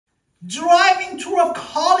driving tour of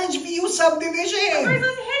College View Subdivision. Let's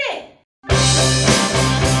hit it.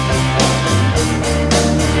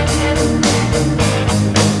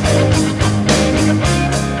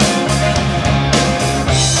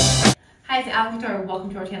 Hi, it's Alan Victoria. Welcome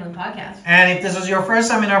to our Tailoring Podcast. And if this is your first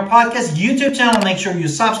time in our podcast YouTube channel, make sure you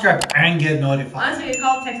subscribe and get notified. Honestly, you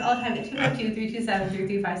call, text all the time at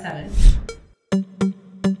 212-327-3357.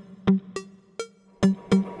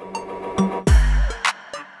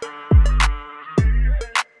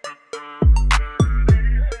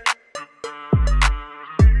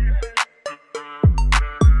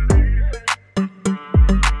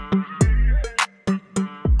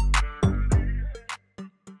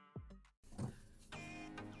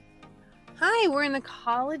 Hi, we're in the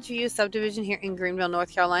College View Subdivision here in Greenville,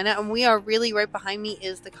 North Carolina, and we are really right behind me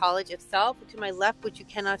is the college itself. To my left, which you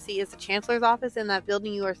cannot see, is the Chancellor's office, and that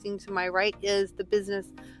building you are seeing to my right is the Business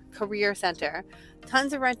Career Center.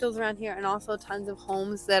 Tons of rentals around here, and also tons of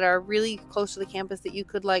homes that are really close to the campus that you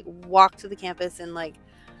could walk to the campus and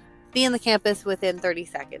be in the campus within 30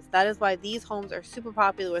 seconds. That is why these homes are super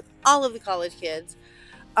popular with all of the college kids,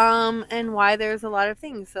 and why there's a lot of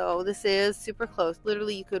things. So this is super close.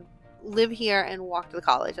 Literally, you could live here and walk to the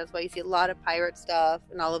college. That's why you see a lot of pirate stuff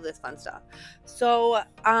and all of this fun stuff. So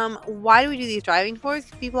why do we do these driving tours?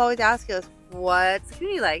 People always ask us, what's the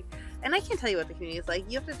community like? And I can't tell you what the community is like.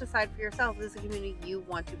 You have to decide for yourself if this is a community you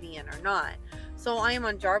want to be in or not. So I am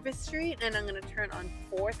on Jarvis Street, and I'm going to turn on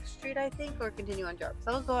 4th Street, I think, or continue on Jarvis.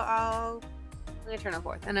 I'm going to turn on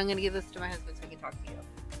 4th, and I'm going to give this to my husband so he can talk to you.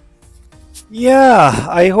 Yeah,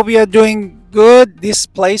 I hope you are doing good. These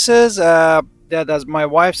places, that as my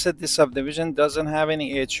wife said, this subdivision doesn't have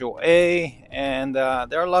any HOA, and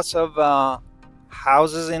there are lots of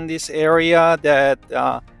houses in this area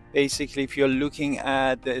that basically, if you're looking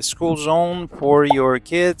at the school zone for your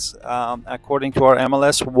kids, according to our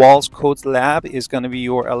MLS, Walls Code Lab is going to be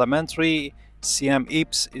your elementary, CM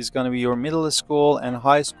IPS is going to be your middle school, and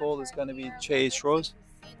high school is going to be Chase Rose.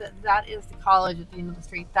 That is the college at the end of the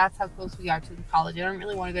street. That's how close we are to the college. I don't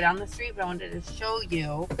really want to go down the street, but I wanted to show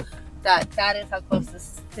you that is how close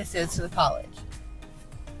this is to the college.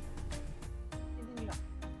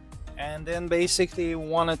 And then basically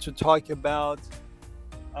wanted to talk about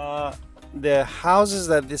the houses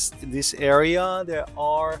that this area. There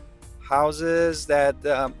are houses that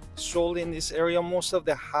sold in this area. Most of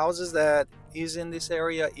the houses that is in this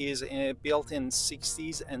area is built in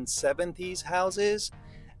 60s and 70s houses,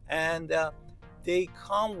 and they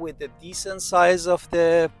come with a decent size of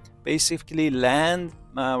the basically land,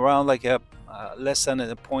 around less than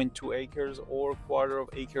 0.2 acres or quarter of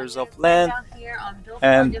acres of land. Down here on Billboard,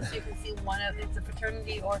 and just so you can see it's a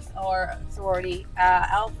fraternity or sorority,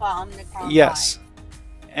 Alpha Omicron. Yes,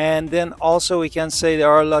 and then also we can say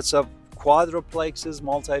there are lots of quadruplexes,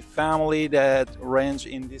 multifamily, that range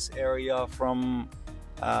in this area from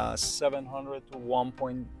 700 to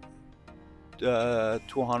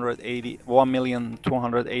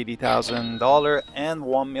 1,280,000 and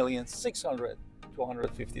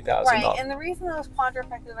 $1,600,250,000. Right, and the reason those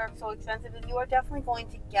quadruplexes are so expensive is you are definitely going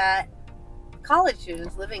to get college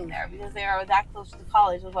students living there because they are that close to the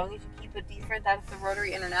college. As long as you keep it decent, that's the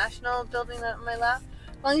Rotary International building that on my left.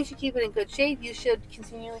 As long as you keep it in good shape, you should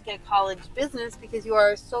continually get college business because you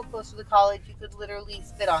are so close to the college, you could literally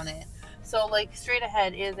spit on it. So straight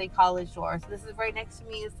ahead is a college door. So this is right next to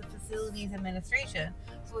me is the facilities administration,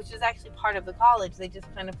 which is actually part of the college. They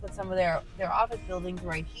just kind of put some of their office buildings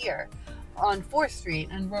right here on 4th Street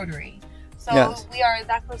and Rotary. So yes, we are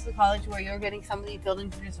that close to the college where you're getting some of these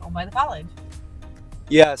buildings are just owned by the college.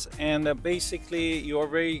 Yes, and basically you're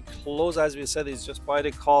very close, as we said, it's just by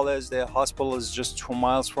the college. The hospital is just 2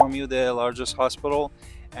 miles from you, the largest hospital.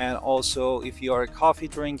 And also if you are a coffee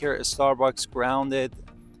drinker, Starbucks, Grounded,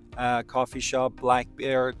 coffee shop,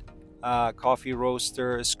 Blackbeard, coffee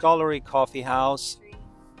roaster, Scholarly Coffee House,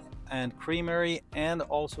 and Creamery, and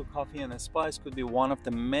also Coffee and Spice could be one of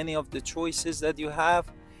the many of the choices that you have.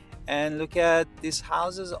 And look at these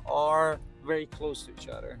houses are very close to each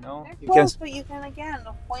other. No, they're close, but you can, again,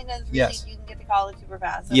 the point is really, yes, you can get to college super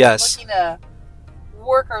fast. So yes, if you're looking to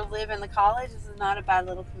work or live in the college, this is not a bad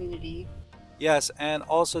little community. Yes, and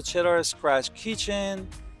also Cheddar Scratch Kitchen,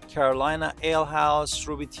 Carolina Ale House,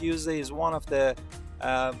 Ruby Tuesday is one of the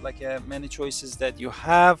many choices that you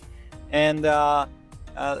have. And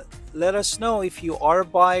let us know if you are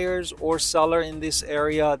buyers or seller in this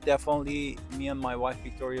area. Definitely, me and my wife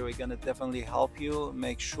Victoria, we're gonna definitely help you.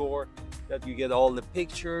 Make sure that you get all the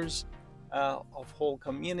pictures of whole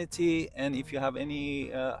community, and if you have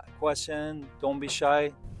any question, don't be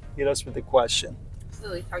shy, hit us with a question.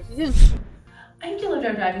 Absolutely. Talk to you soon. I think you'll love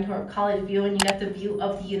driving to our College View, and you get the view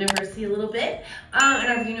of the university a little bit, in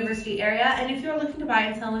our university area. And if you're looking to buy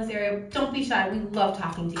and sell in this area, don't be shy. We love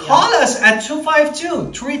talking to you. Call us at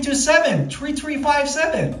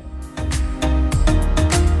 252-327-3357.